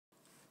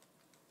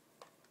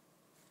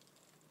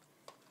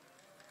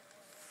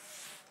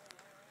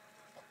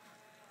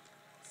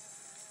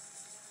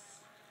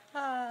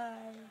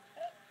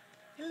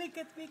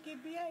Look at Mickey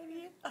behind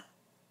you.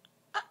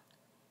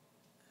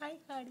 Hi,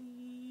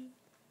 honey.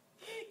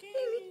 Mickey.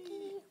 Hey,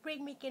 Mickey.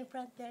 Bring Mickey in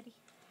front, Daddy.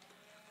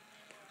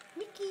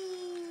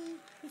 Mickey.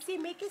 You see,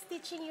 Mickey's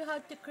teaching you how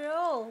to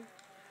crawl.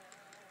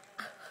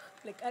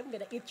 Like, I'm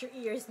gonna eat your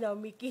ears now,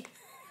 Mickey.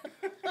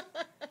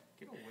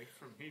 Get away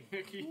from me,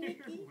 Mickey.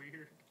 Mickey. You're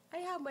weird. I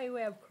have my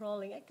way of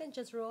crawling. I can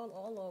just roll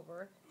all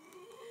over.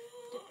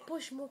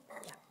 Push, move.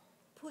 Yeah.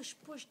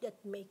 Push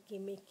that Mickey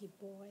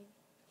boy.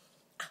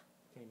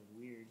 Kind of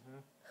weird,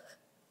 huh?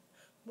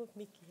 Move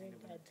Mickey. Kind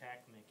of an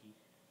attack Mickey.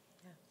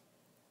 Yeah.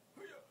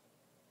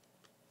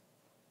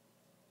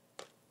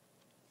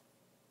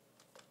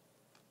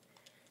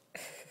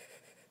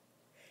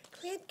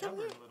 Clint, come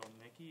here. Little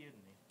Mickey,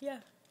 isn't he?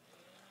 Yeah.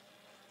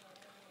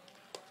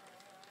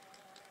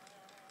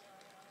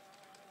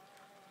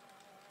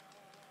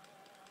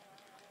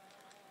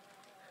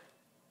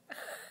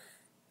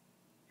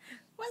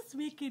 What's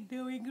Mickey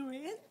doing,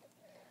 Grant?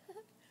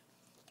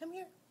 Come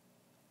here.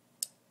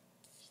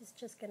 He's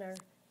just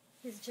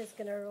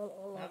gonna roll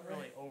all Not over. Not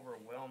really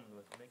overwhelmed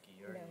with Mickey,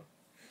 are you?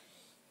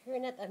 You're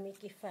not a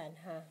Mickey fan,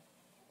 huh?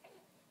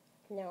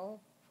 No.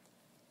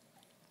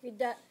 With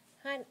that,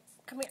 hon,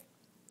 come here.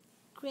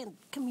 Grant,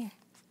 come here.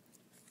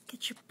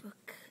 Get your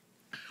book.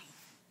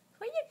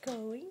 Where you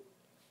going?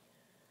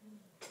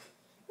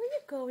 Where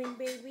you going,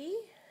 baby?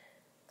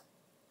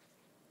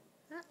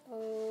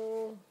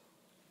 Uh-oh.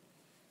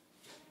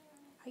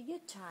 Are you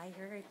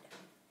tired?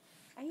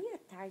 Are you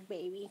tired,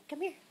 baby?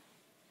 Come here.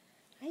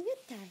 Are you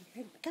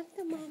tired? Come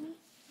to mommy.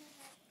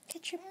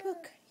 Get your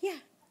book. Yeah.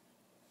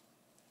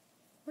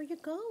 Where you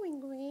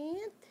going,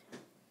 Grant?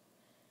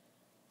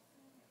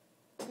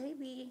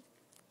 Baby.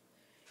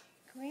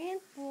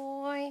 Grant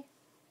boy.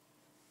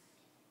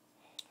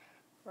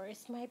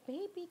 Where's my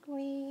baby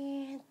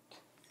Grant?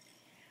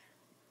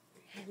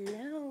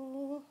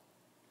 Hello.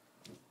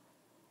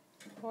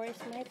 Where's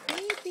my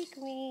baby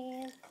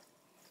Grant?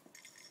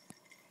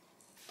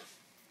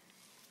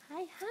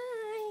 Hi,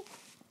 hi.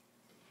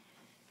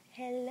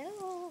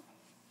 Hello.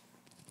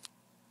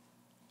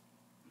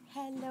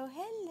 Hello,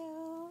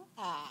 hello.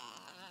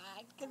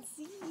 I can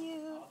see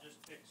you. I'll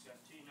just pick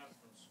Satine up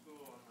from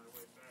school on my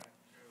way back,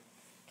 too.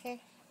 Okay.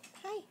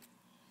 Hi.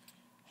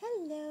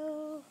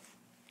 Hello.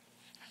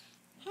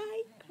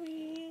 Hi,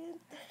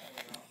 Grant.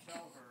 I'll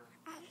tell her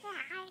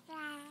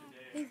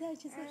today. Is that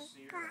just I'll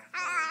see her on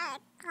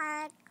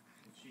Friday,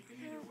 and she can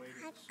either wait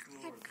at the school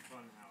or the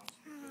fun house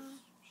because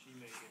she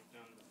may get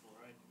done before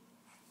I do.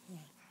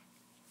 Yeah.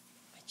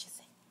 What you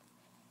say?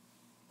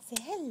 Say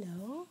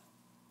hello.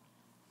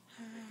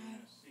 Hi. You're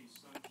gonna see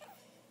sunshine.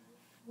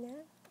 No,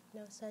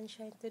 no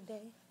sunshine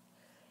today.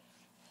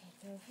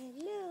 Hello,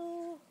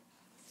 hello.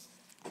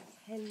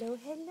 Hello,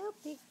 hello,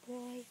 big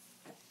boy.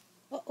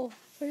 Uh-oh,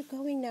 where are you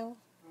going now?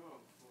 Oh,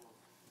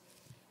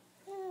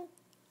 cool.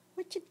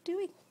 What you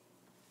doing?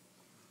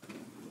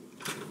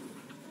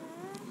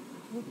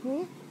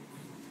 Mm-hmm.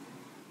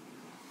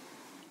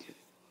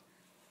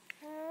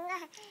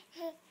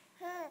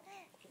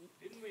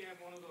 Didn't we have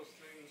one of those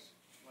things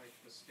like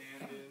the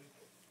stand-in,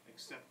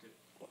 except that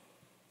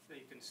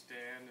you can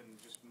stand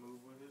and just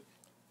move with it?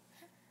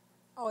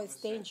 Oh, it's The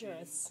Satine.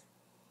 dangerous.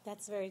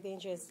 That's very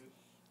dangerous.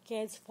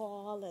 Kids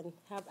fall and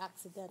have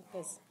accident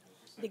because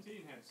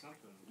Satine had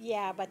something.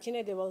 yeah, but you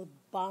know they will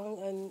bang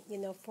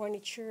on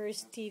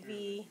furnitures,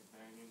 TV.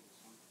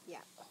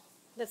 Yeah,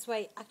 that's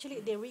why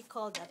actually they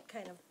recall that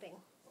kind of thing.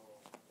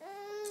 We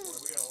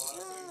got a lot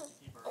of things to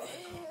keep our eyes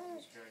on.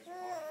 These guys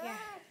walk. Yeah.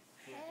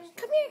 Can't just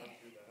Come let here. them run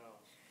through the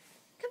house.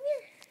 Come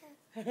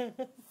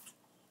here.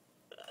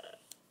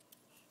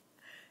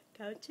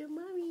 Come to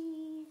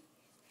mommy.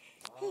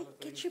 A Hey, lot of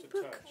get things your to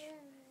book. touch.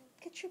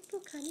 Get your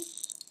book, honey.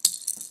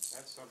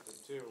 That's something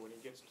too. When he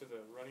gets to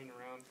the running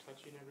around,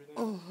 touching everything,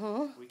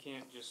 we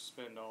can't just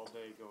spend all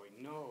day going,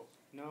 no.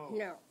 No.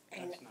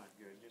 That's not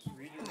good. Just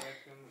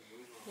redirect them and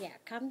move on. Yeah,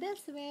 come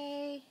this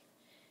way.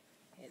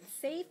 It's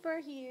safer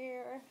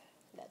here.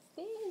 That's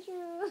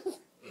dangerous.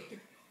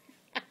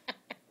 Yeah,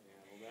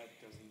 well, that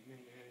doesn't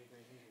mean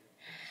anything either.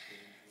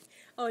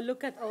 Oh,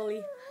 look at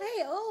Ollie.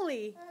 Hey,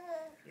 Ollie.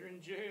 You're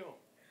in jail.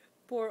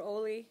 Poor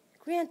Ollie.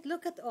 Grant,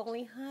 look at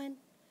Ollie, hon.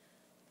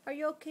 Are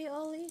you okay,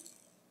 Ollie?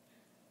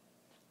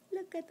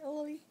 Look at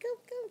Ollie.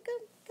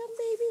 Come,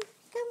 baby.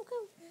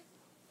 Come.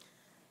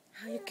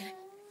 How you can?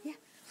 Yeah,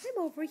 I'm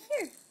over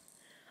here.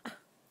 Oh,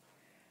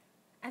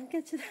 I'm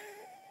going to.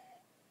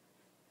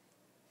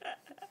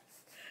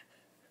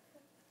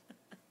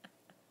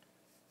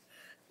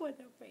 What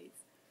a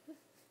face.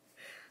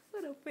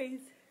 What a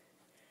face.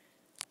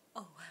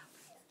 Oh, wow.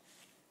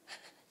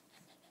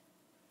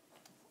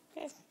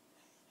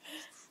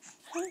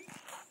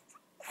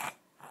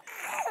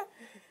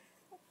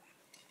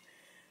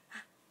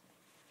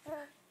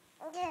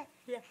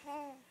 Yeah.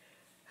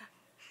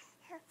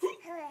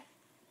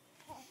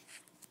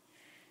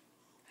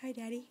 Hi,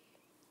 Daddy.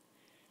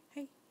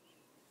 Hi.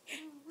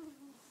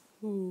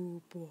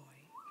 Oh, boy.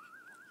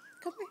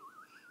 Come here.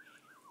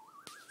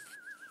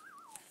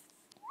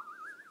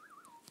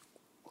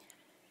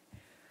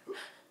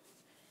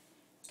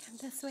 Come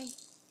this way.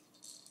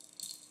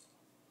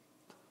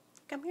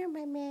 Come here,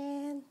 my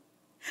man.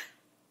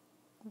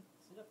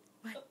 Sit up.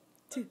 1,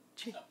 2,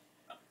 3.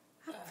 Up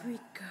we go.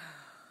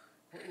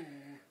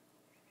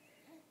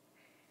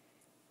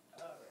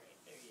 Alright,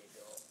 there you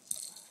go.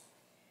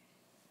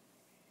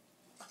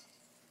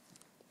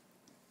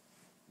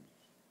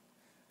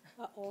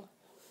 Uh-oh.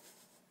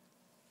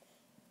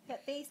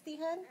 That tasty,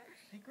 hun?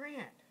 Hey,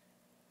 Grant.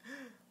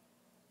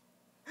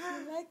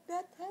 You like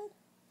that, hun?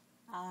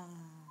 Ah.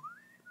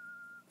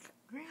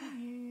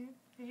 Grant.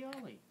 Hey,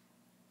 Ollie.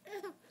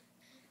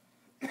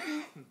 Look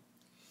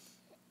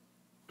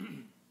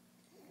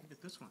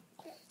at this one.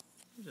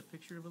 There's a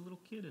picture of a little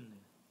kid in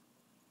there.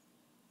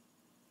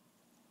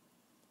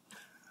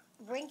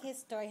 Bring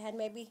his toy, hun.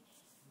 Maybe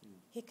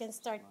he can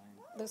start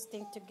those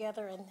things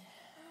together and...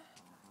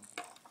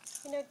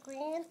 You know,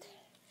 Grant?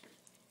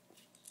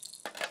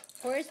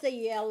 Where's the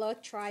yellow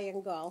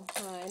triangle,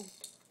 hon?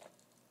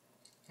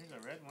 Here's a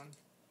red one.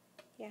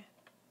 Yeah.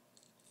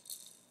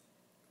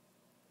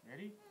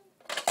 Ready?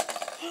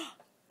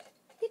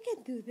 You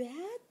can do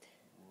that?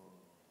 Whoa.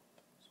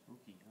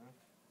 Spooky, huh?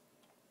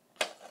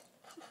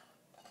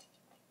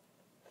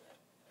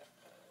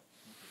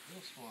 Look at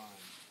this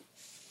one.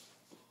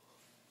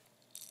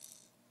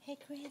 Hey,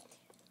 Grant.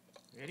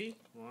 Ready?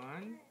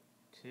 1,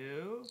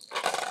 2.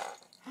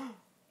 Whoa.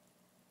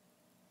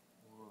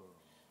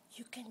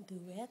 You can do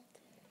it.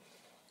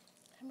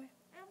 Come here.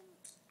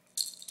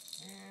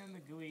 And the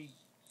gooey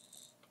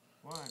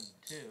 1,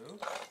 2.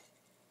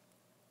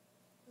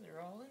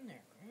 They're all in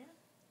there, Grant.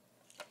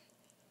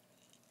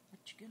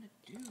 What you gonna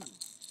do?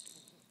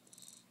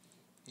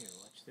 Here,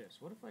 watch this.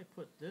 What if I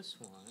put this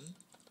one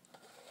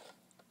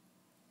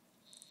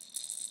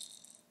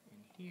in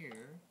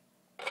here?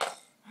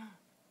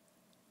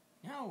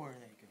 Now where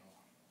they go?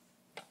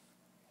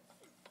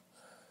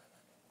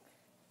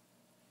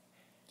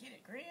 Get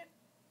it, Grant?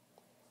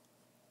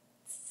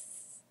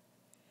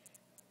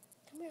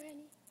 Come here,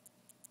 honey.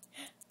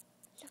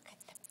 Look at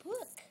the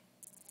book.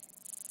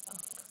 Oh,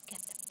 go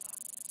get the book.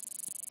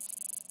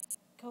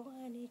 Go,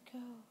 honey, go.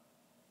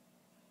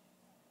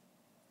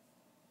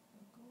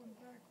 I'm going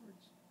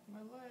backwards.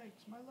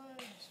 My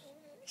legs.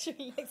 Sure,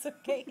 your leg's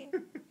okay.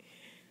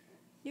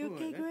 You Boy,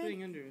 okay, that Grant?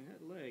 thing under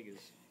that leg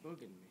is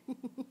bugging me.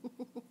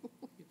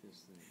 Look at this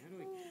thing. How do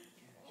I...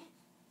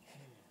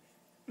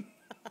 Let's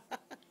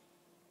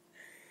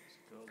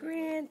go that way.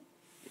 Grant,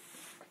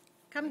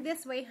 come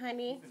this way,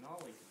 honey. Even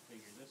Ollie can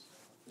figure this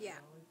out. Yeah.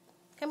 Ollie?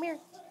 Come here.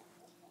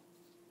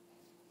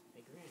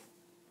 Hey, Grant.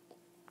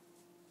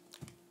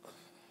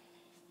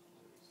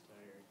 He's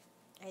tired.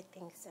 I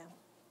think so.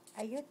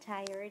 Are you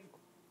tired?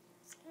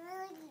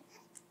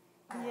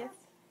 Yes.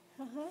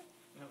 Uh-huh. I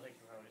like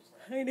how he's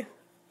like, I know.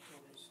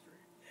 totally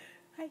straight.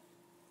 Hi.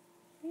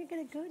 Where you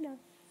gonna go now?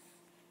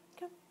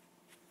 Come.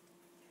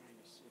 Trying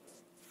to sit up.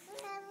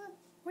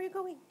 Where are you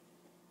going?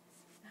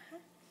 Uh-huh.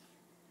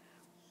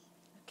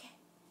 Okay.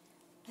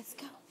 Let's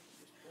go.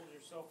 Just pull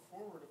yourself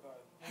forward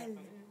about half Hello. an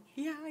inch.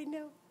 Yeah, I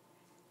know.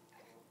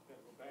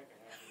 Gotta go back a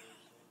half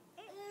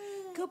an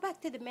inch. Go back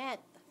to the mat.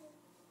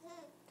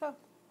 Go.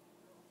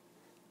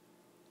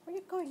 Where are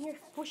you going? You're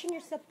pushing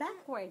yourself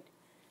backward.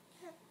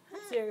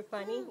 That's very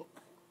funny.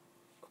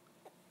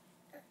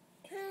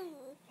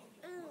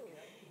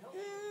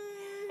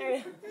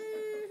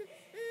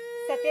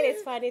 Second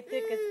is funny too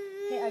because,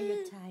 hey, are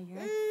you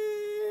tired?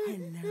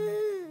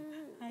 Hello.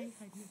 Hi,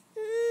 honey.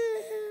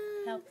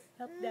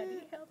 Help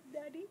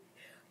daddy.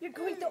 You're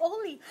going to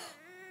Ollie.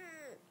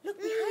 Look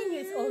behind you,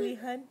 it's Ollie,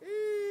 hun.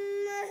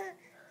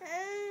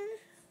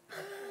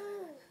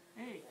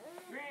 Hey,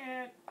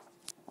 Grant.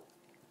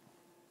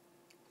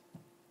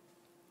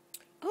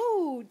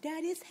 Oh,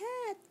 daddy's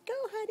hat. Go,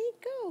 honey,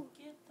 go.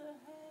 Get the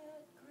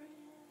hat,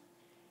 Grant.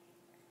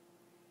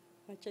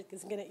 Watch it,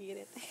 he's gonna eat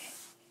it.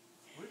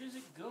 Where does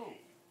it go?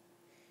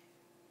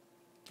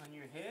 On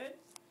your head?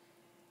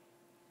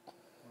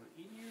 Or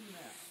in your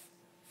mouth?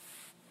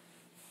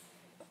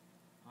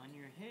 On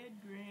your head,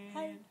 Grant.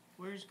 Hi.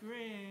 Where's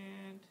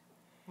Grant?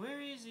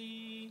 Where is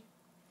he?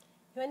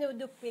 You wanna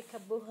do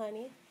peekaboo,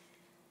 honey?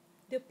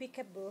 Do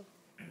peekaboo.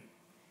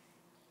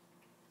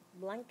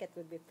 Blanket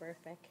would be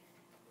perfect.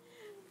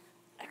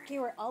 Okay,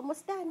 we're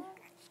almost done.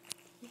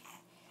 Yeah.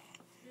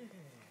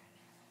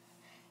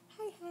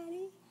 Hi,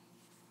 honey.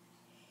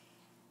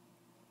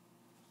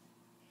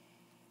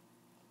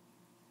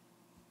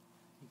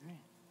 Hey,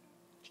 Grant.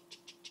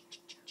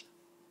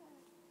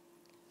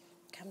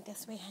 Come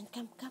this way, hon.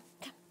 Come.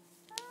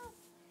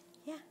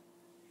 Yeah.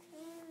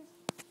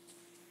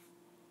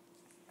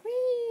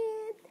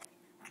 Grant.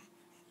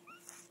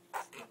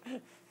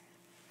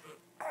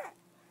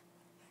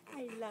 I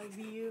love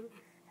you.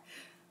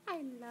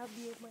 I love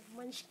you, my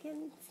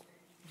munchkins.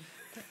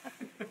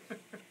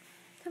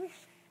 Come here.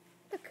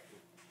 Look.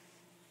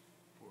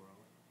 Poor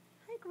Ollie.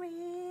 Hi,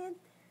 Grant.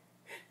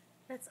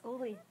 That's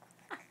Ollie.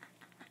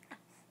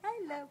 I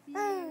love you.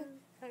 I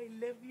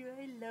love you.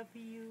 I love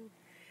you.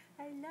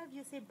 I love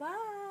you. Say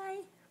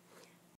bye.